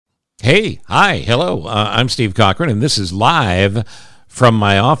Hey, hi, hello. I'm Steve Cochran, and this is live from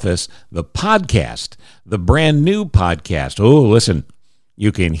my office, the podcast, the brand new podcast. Oh, listen,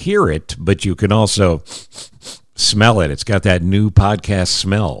 you can hear it, but you can also smell it. It's got that new podcast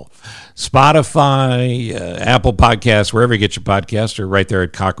smell. Spotify, Apple Podcasts, wherever you get your podcasts, or right there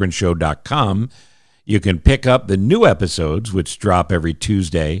at CochranShow.com. You can pick up the new episodes, which drop every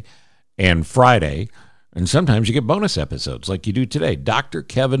Tuesday and Friday. And sometimes you get bonus episodes like you do today. Dr.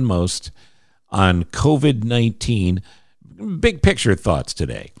 Kevin Most on COVID-19. Big picture thoughts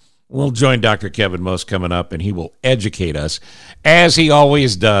today. We'll join Dr. Kevin Most coming up, and he will educate us, as he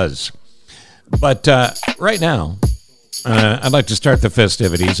always does. But right now, I'd like to start the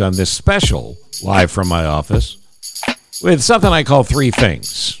festivities on this special live from my office with something I call three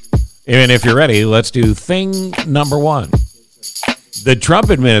things. And if you're ready, let's do thing number one. The Trump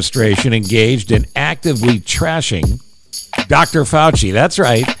administration engaged in actively trashing Dr. Fauci. That's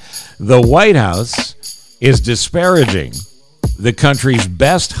right. The White House is disparaging the country's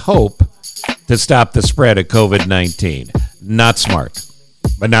best hope to stop the spread of COVID-19. Not smart,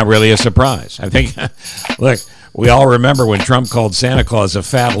 but not really a surprise. I think, look, we all remember when Trump called Santa Claus a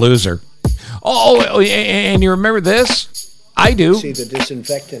fat loser. Oh, and you remember this? I do. See the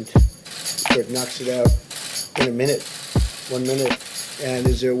disinfectant where it knocks it out in a minute, 1 minute. And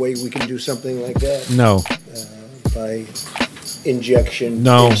is there a way we can do something like that? No. By injection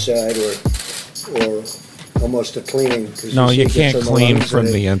No. inside or almost a cleaning? No, you can't clean from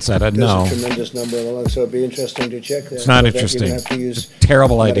the inside. No. There's a tremendous number of the lungs, so it'd be interesting to check that. It's not But interesting. You're going to have to use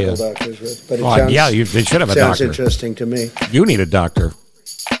Terrible medical idea. doctors with. But it Oh, sounds, yeah, they should have a sounds doctor. interesting to me. You need a doctor.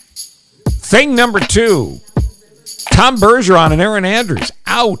 Thing number two. Tom Bergeron and Erin Andrews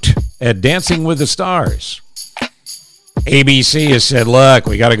out at Dancing with the Stars. ABC has said, look,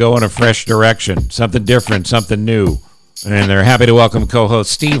 we got to go in a fresh direction, something different, something new. And they're happy to welcome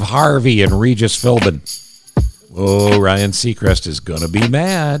co-hosts Steve Harvey and Regis Philbin. Oh, Ryan Seacrest is going to be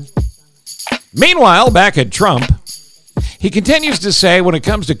mad. Meanwhile, back at Trump, he continues to say when it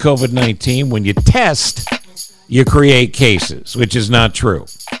comes to COVID-19, when you test, you create cases, which is not true.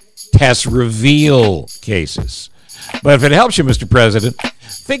 Tests reveal cases. But if it helps you, Mr. President,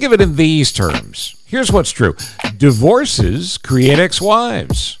 think of it in these terms. Here's what's true. Divorces create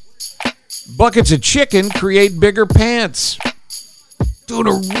ex-wives. Buckets of chicken create bigger pants. Doing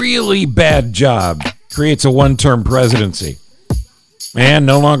a really bad job creates a one-term presidency. And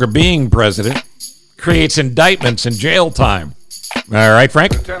no longer being president creates indictments and jail time. All right,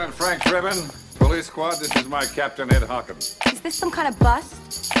 Frank? Lieutenant Frank Drebin, Police Squad, this is my Captain Ed Hawkins. Is this some kind of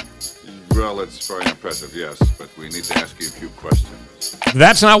bust? Well, it's very impressive, yes, but we need to ask you a few questions.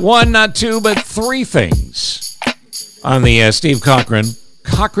 That's not one, not two, but three things on the Steve Cochran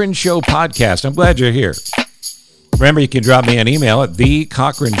Show podcast. I'm glad you're here. Remember, you can drop me an email at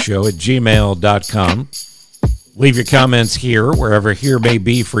thecochranshow@gmail.com. Leave your comments here, wherever here may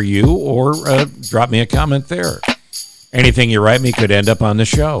be for you, or drop me a comment there. Anything you write me could end up on the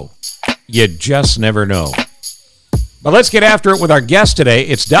show. You just never know. But let's get after it with our guest today.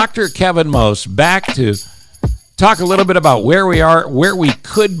 It's Dr. Kevin Most, back to talk a little bit about where we are, where we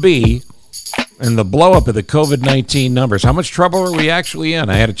could be, and the blow-up of the COVID-19 numbers. How much trouble are we actually in?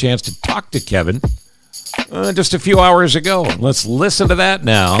 I had a chance to talk to Kevin just a few hours ago. Let's listen to that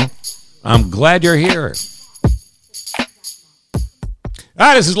now. I'm glad you're here. All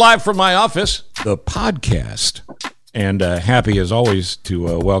right, this is live from my office, the podcast. And happy, as always,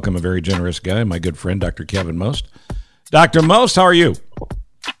 to welcome a very generous guy, my good friend, Dr. Kevin Most. Dr. Most, how are you?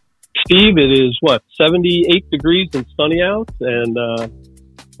 Steve, it is, 78 degrees and sunny out. And,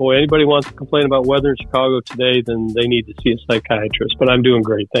 boy, anybody wants to complain about weather in Chicago today, then they need to see a psychiatrist. But I'm doing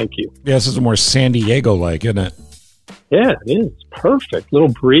great. Thank you. Yeah, this is more San Diego-like, isn't it? Yeah, it is. Perfect.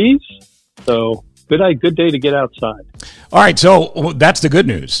 Little breeze. So good day to get outside. All right, so that's the good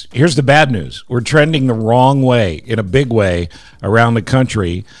news. Here's the bad news. We're trending the wrong way, in a big way, around the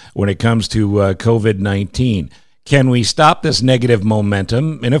country when it comes to COVID-19. Can we stop this negative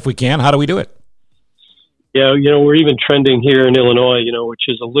momentum? And if we can, how do we do it? Yeah, we're even trending here in Illinois, which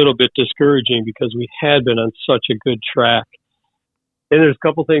is a little bit discouraging because we had been on such a good track. And there's a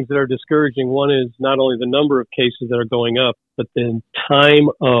couple things that are discouraging. One is not only the number of cases that are going up, but the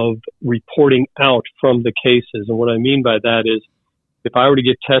time of reporting out from the cases. And what I mean by that is if I were to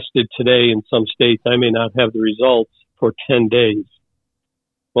get tested today in some states, I may not have the results for 10 days.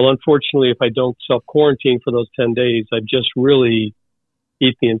 Well, unfortunately, if I don't self-quarantine for those 10 days, I just really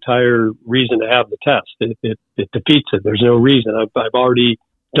eat the entire reason to have the test. It defeats it. There's no reason. I've already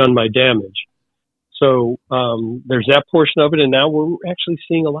done my damage. So there's that portion of it. And now we're actually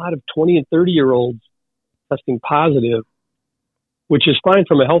seeing a lot of 20 and 30-year-olds testing positive which is fine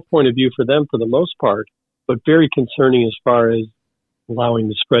from a health point of view for them for the most part, but very concerning as far as allowing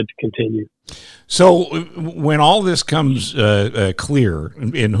the spread to continue. So when all this comes clear,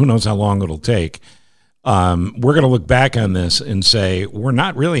 and who knows how long it'll take, we're going to look back on this and say we're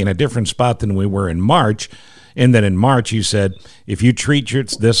not really in a different spot than we were in March. And then in March, you said if you treat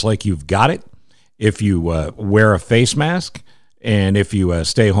this like you've got it, if you wear a face mask, and if you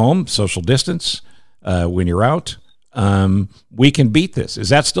stay home, social distance when you're out, we can beat this. Is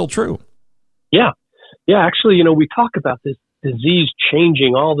that still true? Yeah. Yeah, actually, we talk about this disease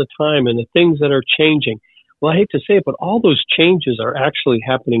changing all the time and the things that are changing. Well, I hate to say it, but all those changes are actually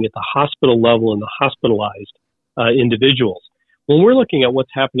happening at the hospital level and the hospitalized individuals. When we're looking at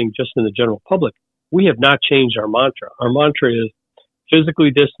what's happening just in the general public, we have not changed our mantra. Our mantra is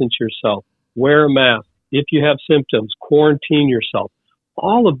physically distance yourself, wear a mask. If you have symptoms, quarantine yourself.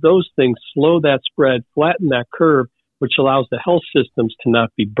 All of those things slow that spread, flatten that curve, which allows the health systems to not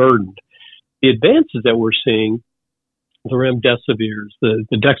be burdened. The advances that we're seeing, the remdesivirs, the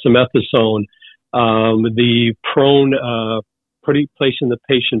dexamethasone, the placing the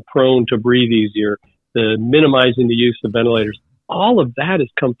patient prone to breathe easier, the minimizing the use of ventilators, all of that has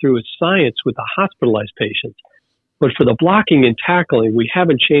come through as science with the hospitalized patients. But for the blocking and tackling, we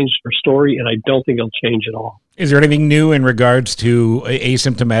haven't changed our story, and I don't think it'll change at all. Is there anything new in regards to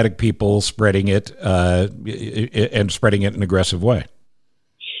asymptomatic people spreading it and spreading it in an aggressive way?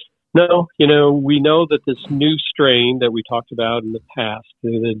 No, we know that this new strain that we talked about in the past,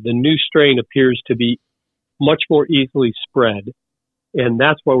 the new strain appears to be much more easily spread. And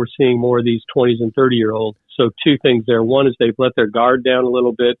that's why we're seeing more of these 20s and 30-year-olds. So two things there. One is they've let their guard down a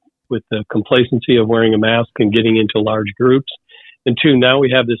little bit with the complacency of wearing a mask and getting into large groups. And two, now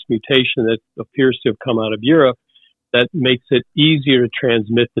we have this mutation that appears to have come out of Europe that makes it easier to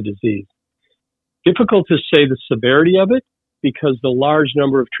transmit the disease. Difficult to say the severity of it because the large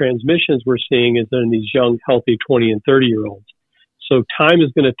number of transmissions we're seeing is in these young, healthy 20 and 30-year-olds. So time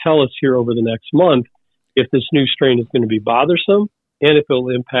is going to tell us here over the next month if this new strain is going to be bothersome and if it will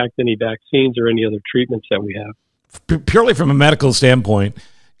impact any vaccines or any other treatments that we have. Purely from a medical standpoint,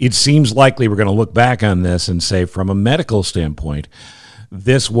 it seems likely we're going to look back on this and say, from a medical standpoint,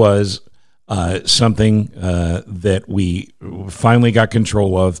 this was something that we finally got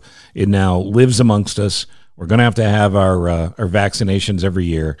control of. It now lives amongst us. We're going to have our vaccinations every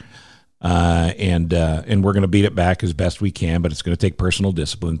year, and we're going to beat it back as best we can, but it's going to take personal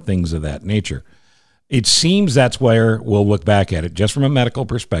discipline, things of that nature. It seems that's where we'll look back at it, just from a medical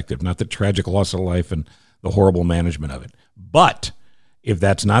perspective, not the tragic loss of life and the horrible management of it. But if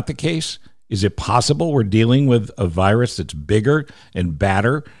that's not the case, is it possible we're dealing with a virus that's bigger and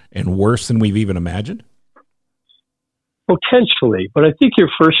badder and worse than we've even imagined? Potentially, but I think your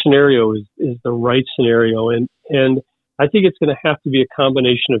first scenario is the right scenario, and I think it's going to have to be a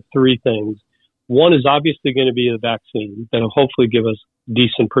combination of three things. One is obviously going to be the vaccine that'll hopefully give us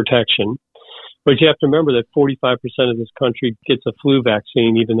decent protection, but you have to remember that 45% of this country gets a flu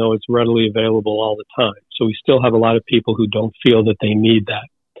vaccine, even though it's readily available all the time. So we still have a lot of people who don't feel that they need that.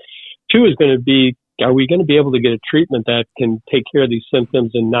 Two is going to be, are we going to be able to get a treatment that can take care of these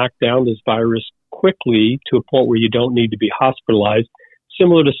symptoms and knock down this virus quickly to a point where you don't need to be hospitalized,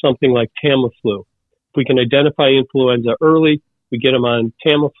 similar to something like Tamiflu. If we can identify influenza early, we get them on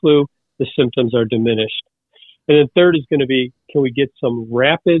Tamiflu, the symptoms are diminished. And then third is going to be, can we get some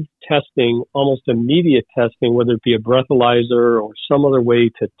rapid testing, almost immediate testing, whether it be a breathalyzer or some other way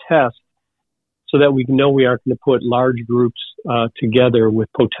to test, so that we know we aren't going to put large groups together with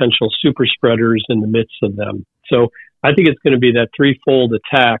potential super spreaders in the midst of them. So I think it's going to be that threefold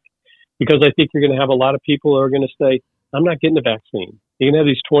attack, because I think you're going to have a lot of people who are going to say, I'm not getting the vaccine. You're going to have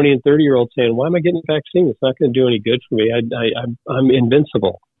these 20 and 30-year-olds saying, why am I getting the vaccine? It's not going to do any good for me. I'm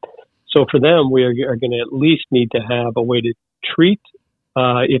invincible. So for them, we are going to at least need to have a way to treat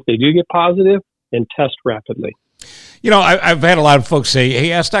if they do get positive and test rapidly. I've had a lot of folks say,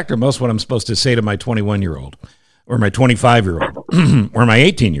 hey, ask Dr. Most what I'm supposed to say to my 21-year-old or my 25-year-old or my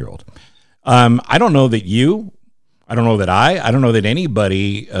 18-year-old. I don't know that I don't know that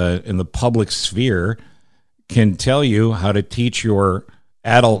anybody in the public sphere can tell you how to teach your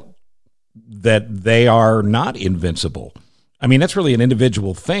adult that they are not invincible. I mean, that's really an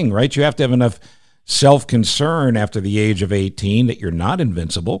individual thing, right? You have to have enough self-concern after the age of 18 that you're not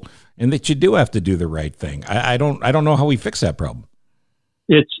invincible and that you do have to do the right thing. I don't know how we fix that problem.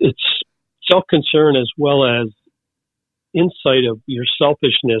 It's self-concern as well as insight of your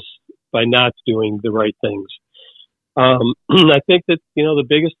selfishness by not doing the right things. I think that, the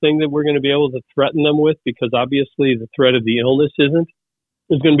biggest thing that we're going to be able to threaten them with, because obviously the threat of the illness is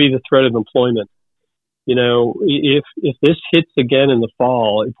going to be the threat of employment. If this hits again in the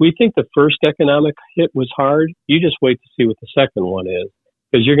fall, if we think the first economic hit was hard, you just wait to see what the second one is,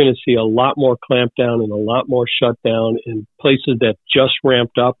 because you're going to see a lot more clampdown and a lot more shutdown in places that just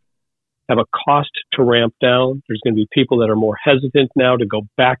ramped up, have a cost to ramp down. There's going to be people that are more hesitant now to go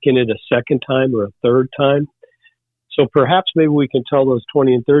back in it a second time or a third time. So perhaps maybe we can tell those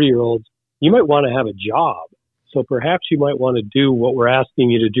 20 and 30-year-olds, you might want to have a job. So perhaps you might want to do what we're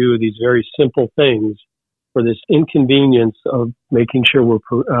asking you to do, these very simple things, for this inconvenience of making sure we're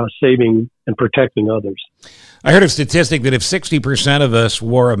saving and protecting others. I heard a statistic that if 60% of us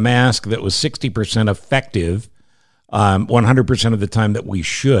wore a mask that was 60% effective 100% of the time that we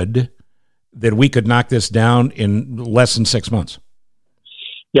should, that we could knock this down in less than 6 months.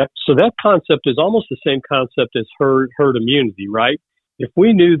 Yep. So that concept is almost the same concept as herd immunity, right? If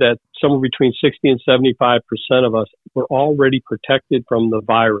we knew that somewhere between 60 and 75% of us were already protected from the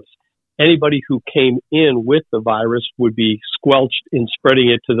virus, anybody who came in with the virus would be squelched in spreading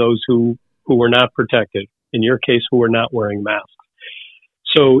it to those who were not protected, in your case, who were not wearing masks.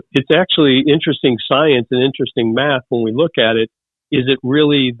 So it's actually interesting science and interesting math when we look at it. Is it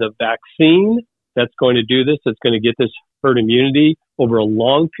really the vaccine that's going to do this, that's going to get this herd immunity over a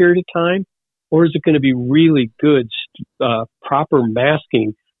long period of time? Or is it going to be really good, proper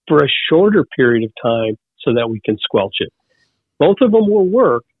masking for a shorter period of time so that we can squelch it? Both of them will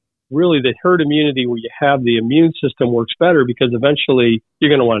work. Really, the herd immunity where you have the immune system works better because eventually you're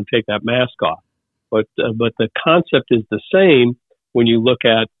going to want to take that mask off. But the concept is the same when you look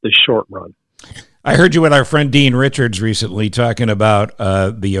at the short run. I heard you with our friend Dean Richards recently talking about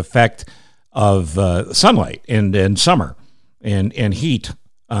the effect of sunlight and summer and heat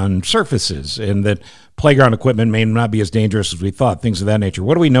on surfaces, and that playground equipment may not be as dangerous as we thought, things of that nature.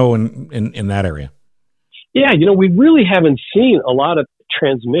 What do we know in that area? Yeah, we really haven't seen a lot of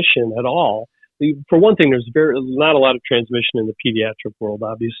transmission at all. For one thing, there's not a lot of transmission in the pediatric world.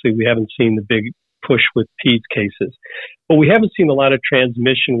 Obviously, we haven't seen the big push with PEDS cases, but we haven't seen a lot of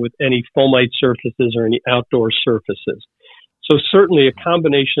transmission with any fomite surfaces or any outdoor surfaces. So certainly a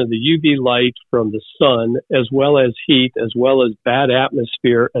combination of the UV light from the sun, as well as heat, as well as bad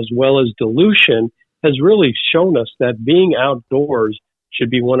atmosphere, as well as dilution, has really shown us that being outdoors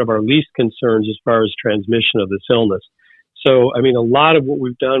should be one of our least concerns as far as transmission of this illness. So, a lot of what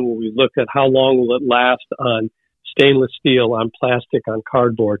we've done when we look at how long will it last on stainless steel, on plastic, on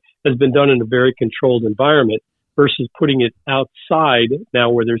cardboard, has been done in a very controlled environment versus putting it outside now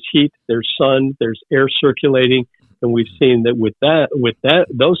where there's heat, there's sun, there's air circulating. And we've seen that with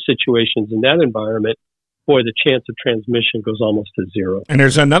those situations in that environment, boy, the chance of transmission goes almost to zero. And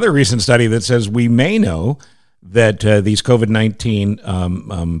there's another recent study that says we may know that these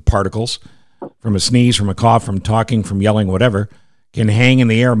COVID-19 particles from a sneeze, from a cough, from talking, from yelling, whatever, can hang in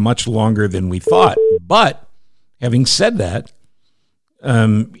the air much longer than we thought. But having said that,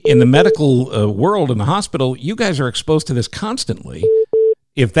 in the medical world, in the hospital, you guys are exposed to this constantly.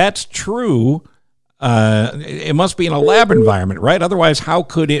 If that's true, it must be in a lab environment, right? Otherwise, how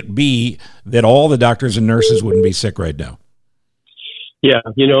could it be that all the doctors and nurses wouldn't be sick right now? Yeah,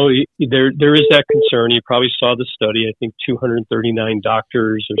 there is that concern. You probably saw the study. I think 239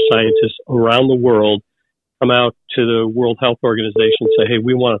 doctors or scientists around the world come out to the World Health Organization and say, hey,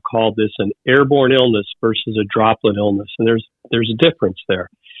 we want to call this an airborne illness versus a droplet illness. And there's a difference there.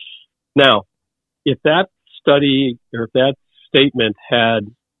 Now, if that study or if that statement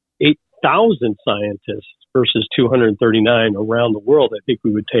had 8,000 scientists versus 239 around the world, I think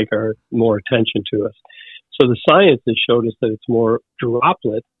we would take more attention to us. So the science has showed us that it's more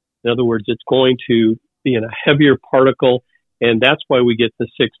droplet. In other words, it's going to be in a heavier particle, and that's why we get the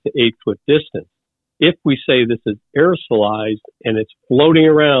 6 to 8 foot distance. If we say this is aerosolized and it's floating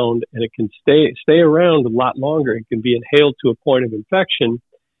around and it can stay around a lot longer, it can be inhaled to a point of infection,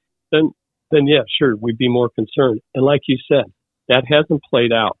 then yeah, sure, we'd be more concerned. And like you said, that hasn't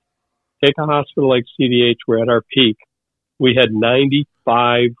played out. Take a hospital like CDH, where at our peak, we had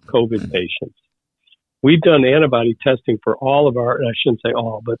 95 COVID patients. We've done antibody testing for all of our, I shouldn't say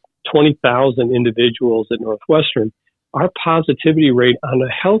all, but 20,000 individuals at Northwestern. Our positivity rate on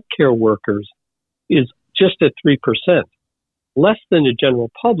the healthcare workers is just at 3%, less than the general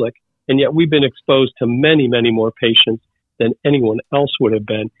public, and yet we've been exposed to many, many more patients than anyone else would have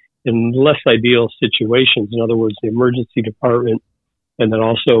been in less ideal situations. In other words, the emergency department, and then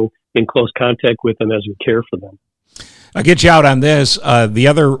also in close contact with them as we care for them. I'll get you out on this. The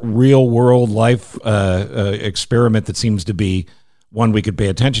other real-world life experiment that seems to be one we could pay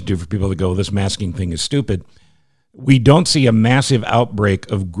attention to for people that go, this masking thing is stupid. We don't see a massive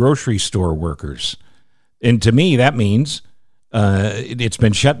outbreak of grocery store workers. And to me, that means it's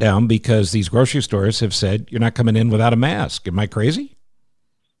been shut down because these grocery stores have said you're not coming in without a mask. Am I crazy?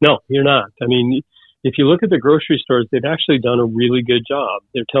 No, you're not. I mean, if you look at the grocery stores, they've actually done a really good job.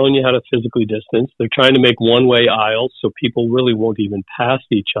 They're telling you how to physically distance. They're trying to make one-way aisles so people really won't even pass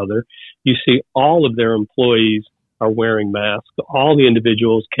each other. You see all of their employees are wearing masks. All the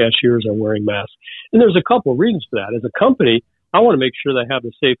individuals, cashiers are wearing masks. And there's a couple of reasons for that. As a company, I want to make sure they have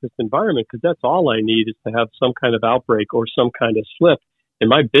the safest environment because that's all I need is to have some kind of outbreak or some kind of slip. And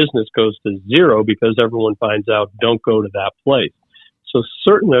my business goes to zero because everyone finds out, don't go to that place. So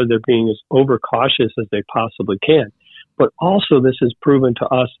certainly they're being as overcautious as they possibly can. But also this has proven to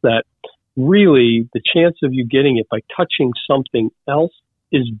us that really the chance of you getting it by touching something else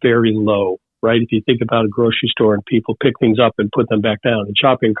is very low, right? If you think about a grocery store and people pick things up and put them back down in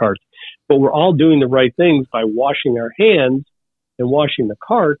shopping carts. But we're all doing the right things by washing our hands and washing the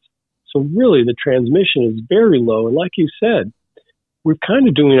carts. So really the transmission is very low. And like you said, we're kind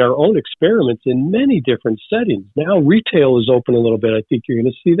of doing our own experiments in many different settings. Now retail is open a little bit. I think you're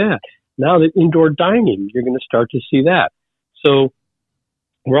going to see that. Now that indoor dining, you're going to start to see that. So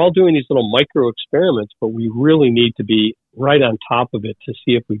we're all doing these little micro experiments, but we really need to be right on top of it to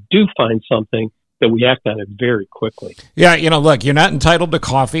see if we do find something that we act on it very quickly. Yeah, look, you're not entitled to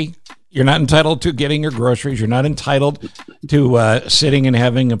coffee. You're not entitled to getting your groceries. You're not entitled to sitting and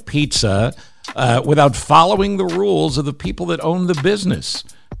having a pizza without following the rules of the people that own the business.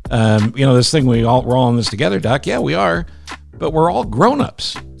 This thing, we're all in this together, Doc. Yeah, we are. But we're all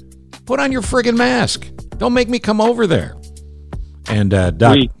grown-ups. Put on your friggin' mask. Don't make me come over there. And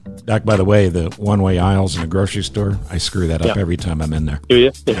Doc, by the way, the one-way aisles in a grocery store, I screw that up every time I'm in there. Do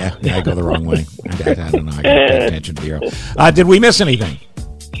you? Yeah, I go the wrong way. I don't know. I got to pay attention to you. Did we miss anything?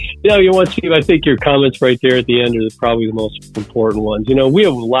 Steve, I think your comments right there at the end are probably the most important ones. We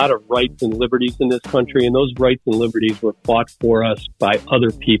have a lot of rights and liberties in this country, and those rights and liberties were fought for us by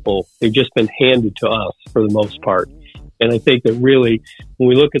other people. They've just been handed to us for the most part. And I think that really, when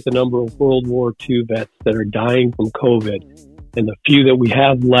we look at the number of World War II vets that are dying from COVID and the few that we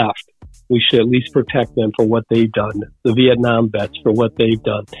have left, we should at least protect them for what they've done, the Vietnam vets for what they've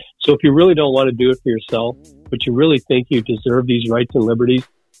done. So if you really don't want to do it for yourself, but you really think you deserve these rights and liberties,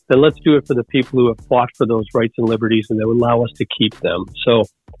 then let's do it for the people who have fought for those rights and liberties and that would allow us to keep them. So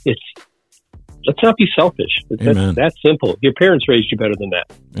let's not be selfish. It's that simple. Your parents raised you better than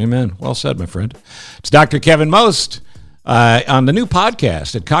that. Amen. Well said, my friend. It's Dr. Kevin Most on the new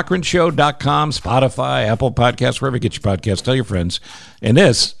podcast at CochranShow.com, Spotify, Apple Podcasts, wherever you get your podcasts. Tell your friends. And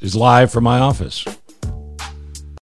this is Live from my office.